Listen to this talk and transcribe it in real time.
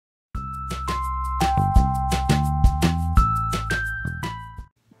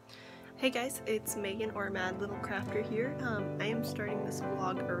Hey guys, it's Megan or Mad Little Crafter here. I am starting this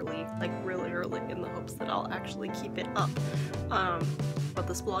vlog early, like really early, in the hopes that I'll actually keep it up. What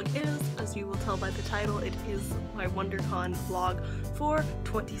this vlog is, as you will tell by the title, it is my WonderCon vlog for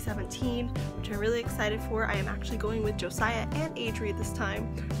 2017, which I'm really excited for. I am actually going with Josiah and Adri this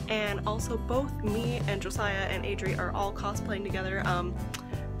time, and also both me and Josiah and Adri are all cosplaying together.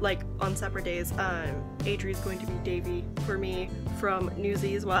 Like on separate days. Adri is going to be Davy for me from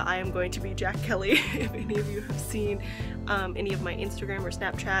Newsies, while I am going to be Jack Kelly. If any of you have seen any of my Instagram or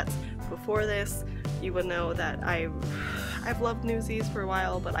Snapchats before this, you would know that I've loved Newsies for a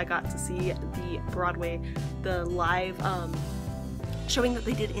while, but I got to see the live showing that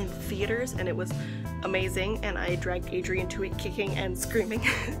they did in theaters, and it was amazing, and I dragged Adri into it kicking and screaming.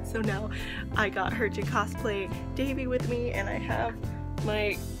 So now I got her to cosplay Davy with me, and I have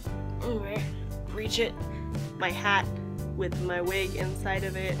my my hat with my wig inside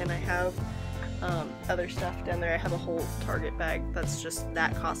of it, and I have other stuff down there. I have a whole Target bag that's just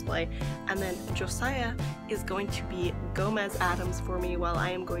that cosplay, and then Josiah is going to be Gomez Adams for me, while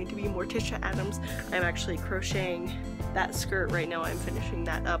I am going to be Morticia Adams. I'm actually crocheting that skirt right now. I'm finishing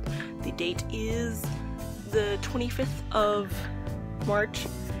that up. The date is the 25th of March,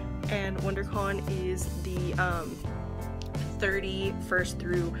 and WonderCon is the 31st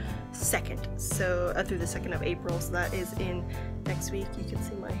through 2nd, so through the 2nd of April, so that is in next week. You can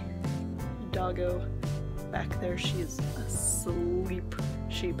see my doggo back there. She's asleep.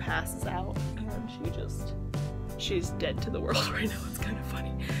 She passes out and she's dead to the world right now. It's kind of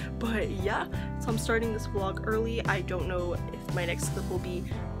funny, but yeah, so I'm starting this vlog early. I don't know if my next clip will be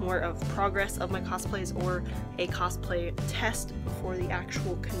more of progress of my cosplays or a cosplay test before the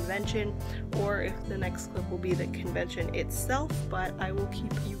actual convention, or if the next clip will be the convention itself, but I will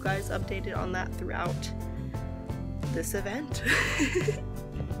keep you guys updated on that throughout this event.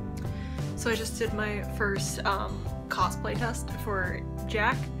 So I just did my first cosplay test for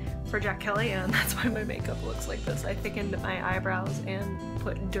Jack Kelly, and that's why my makeup looks like this. I thickened my eyebrows and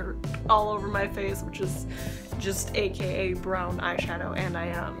put dirt all over my face, which is just aka brown eyeshadow, and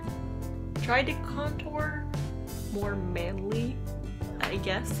I tried to contour more manly, I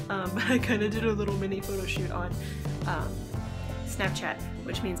guess, but I kind of did a little mini photo shoot on Snapchat,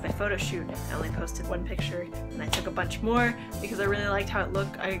 which means by photo shoot I only posted one picture, and I took a bunch more because I really liked how it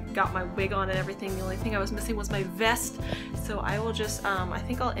looked. I got my wig on and everything. The only thing I was missing was my vest, so I will just I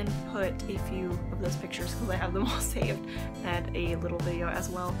think I'll input a few of those pictures because I have them all saved, and a little video as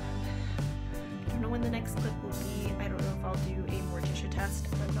well. I don't know when the next clip will be. I don't know if I'll do a Morticia test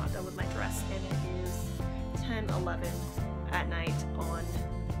if I'm not done with my dress, and it is 10:11 at night on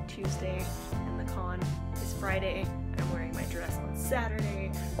Tuesday, and the con is Friday. I'm wearing my dress on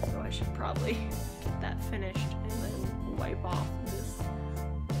Saturday, so I should probably get that finished and then wipe off this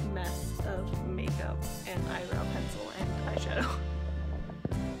mess of makeup and eyebrow pencil and eyeshadow.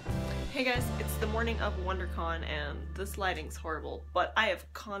 Hey guys, it's the morning of WonderCon, and this lighting's horrible, but I have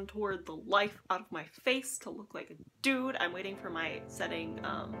contoured the life out of my face to look like a dude. I'm waiting for my setting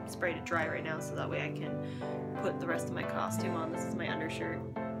spray to dry right now, so that way I can put the rest of my costume on. This is my undershirt,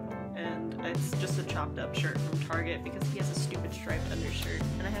 and it's just a chopped up shirt from Target because he has a stupid striped undershirt,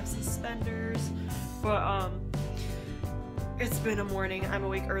 and I have suspenders. But it's been a morning. I'm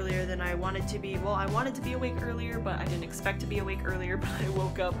awake earlier than I wanted to be. Well, I wanted to be awake earlier, but I didn't expect to be awake earlier. But I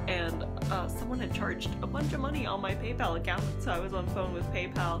woke up and someone had charged a bunch of money on my PayPal account, so I was on phone with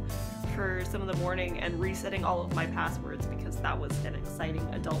PayPal for some of the morning and resetting all of my passwords, because that was an exciting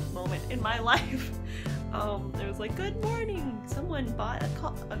adult moment in my life. It was like, good morning, someone bought a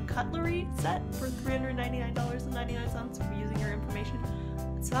cutlery set for $399.99 for using your information.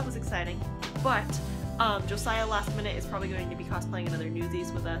 So that was exciting. But Josiah last minute is probably going to be cosplaying another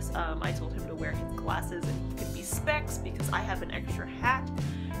Newsies with us. I told him to wear his glasses and he could be Specs because I have an extra hat.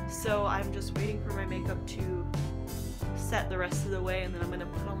 So I'm just waiting for my makeup to set the rest of the way, and then I'm going to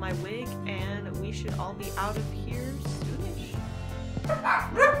put on my wig, and we should all be out of here soonish.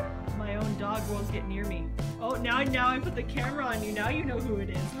 My own dog won't get near me. Oh, now I put the camera on you. Now you know who it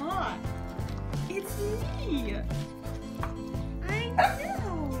is, huh? It's me! I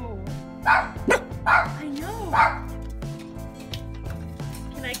know! I know!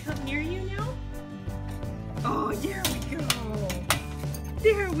 Can I come near you now? Oh, there we go!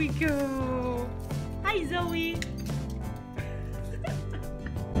 There we go! Hi, Zoe!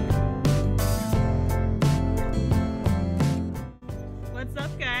 What's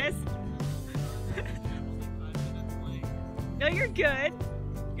up, guys? No, you're good.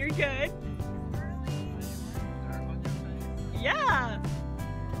 You're good. Yeah.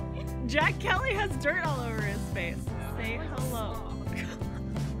 Jack Kelly has dirt all over his face. Say hello.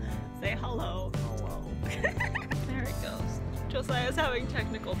 Say hello. Hello. There it goes. Josiah's having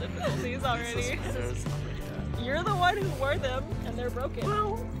technical difficulties already. There's You're the one who wore them, and they're broken.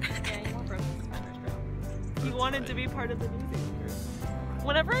 Well, Yeah, you want broken suspenders, bro. You wanted to be part of the newsies group.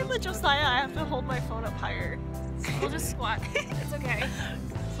 Whenever I'm with Josiah, I have to hold my phone up higher. We'll just squat. It's okay.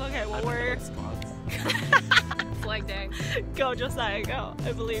 It's okay, well, I we're... don't know It's leg day. Go, Josiah, go.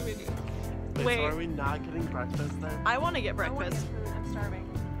 I believe in you. Wait, Wait. so are we not getting breakfast then? I want to get I want to breakfast. get food. I'm starving.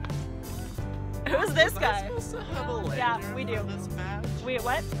 Who's this Was I guy? supposed to have a lanyard Yeah, we do. for this badge? Wait,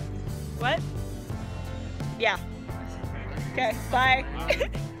 what? What? Yeah. Okay, bye.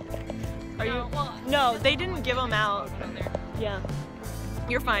 Are you? Well, No, they didn't give them out. from there. Yeah.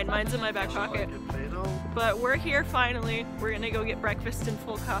 You're fine. Mine's in my back pocket. They don't. But we're here finally. We're gonna go get breakfast in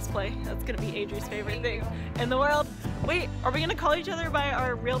full cosplay. That's gonna be Adri's favorite thing in the world. Wait, are we gonna call each other by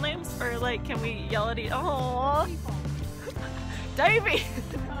our real names? Or like, can we yell at each other? Oh, Davey!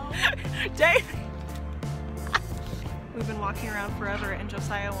 Davey! We've been walking around forever and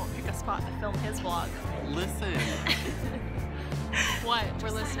Josiah won't pick a spot to film his vlog. Listen, What? We're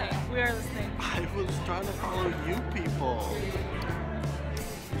listening. We are listening. I was trying to follow you people.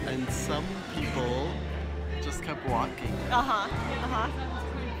 And some people just kept walking. Uh-huh. Uh-huh.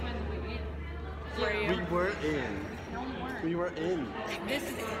 Where are you? We were in. We were in. This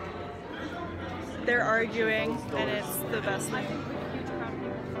is They're arguing and it's the best thing. huge crowd of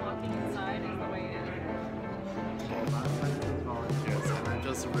people walking inside is the way in. Well, last time it was volunteers, and I'm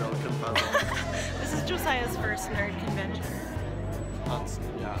just real confuzzled. This is Josiah's first nerd convention.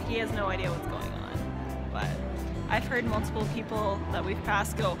 Yeah. He has no idea what's going on. But I've heard multiple people that we've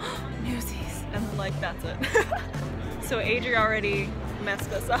passed go, newsies, and like, that's it. So Adri already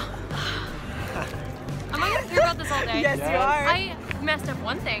messed us up. Am I gonna hear about this all day? Yes, you are. I messed up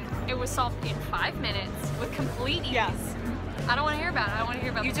one thing. It was solved in 5 minutes with complete ease. Yes. I don't want to hear about it. I don't want to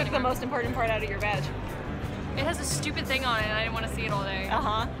hear about You the took the anymore. most important part out of your badge. It has a stupid thing on it and I didn't want to see it all day.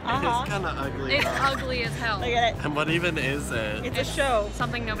 Uh-huh. It Uh-huh. is kind of ugly. It's though. ugly as hell. Look at it. And what even is it? It's a show.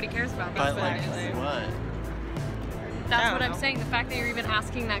 Something nobody cares about. But like, Exactly. what? That's I what don't I'm know. saying. The fact that you're even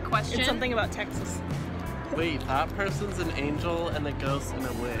asking that question. It's something about Texas. Wait, that person's an angel and a ghost and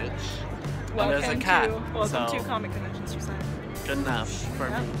a witch. And there's a Welcome cat. welcome so to comic conventions, Josiah. good enough for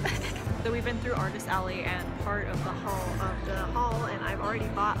Yep. me. So we've been through Artist Alley and part of the hall, and I've already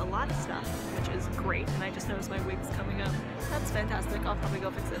bought a lot of stuff, which is great. And I just noticed my wig's coming up. That's fantastic. I'll probably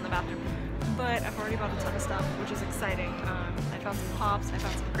go fix it in the bathroom. But I've already bought a ton of stuff, which is exciting. I found some pops. I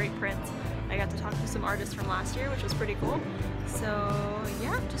found some great prints. I got to talk to some artists from last year, which was pretty cool. So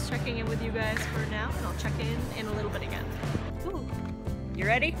yeah, just checking in with you guys for now, and I'll check in a little bit again. Ooh. You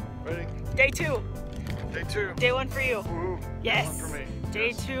ready? Ready? Day 2. Day 2. Day 1 for you. Ooh, Yes. one for me. Day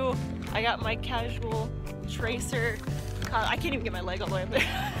Yes. 2, I got my casual tracer. I can't even get my leg all the way up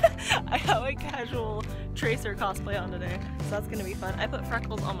there. I got my casual tracer cosplay on today, so that's gonna be fun. I put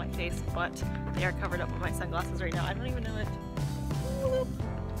freckles on my face, but they are covered up with my sunglasses right now. I don't even know it. Whoop.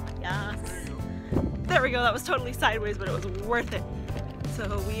 Yes. There we go. That was totally sideways, but it was worth it.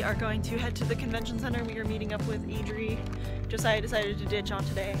 So we are going to head to the convention center. We are meeting up with Adri. Josiah decided to ditch on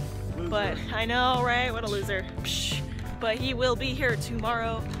today, but I know, right? What a loser. Psh. But he will be here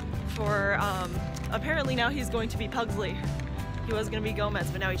tomorrow for, apparently now he's going to be Pugsley. He was going to be Gomez,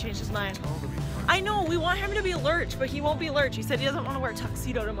 but now he changed his mind. I know, we want him to be Lurch, but he won't be Lurch. He said he doesn't want to wear a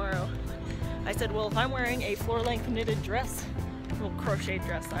tuxedo tomorrow. I said, well, if I'm wearing a floor-length knitted dress, well, crocheted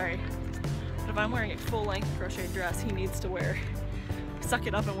dress, sorry. But if I'm wearing a full-length crocheted dress, he needs to suck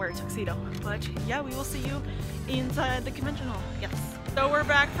it up and wear a tuxedo. But yeah, we will see you inside the convention hall. Yes. So we're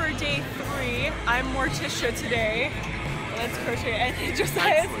back for day 3. I'm Morticia today. Let's crochet. And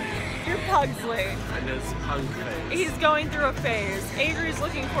Josiah's, you're Pugsley. And his pug face. He's going through a phase. Adri's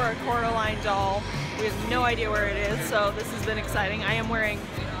looking for a Coraline doll. We have no idea where it is, so this has been exciting. I am wearing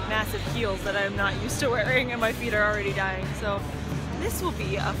massive heels that I'm not used to wearing, and my feet are already dying. So this will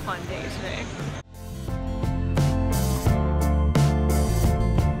be a fun day today.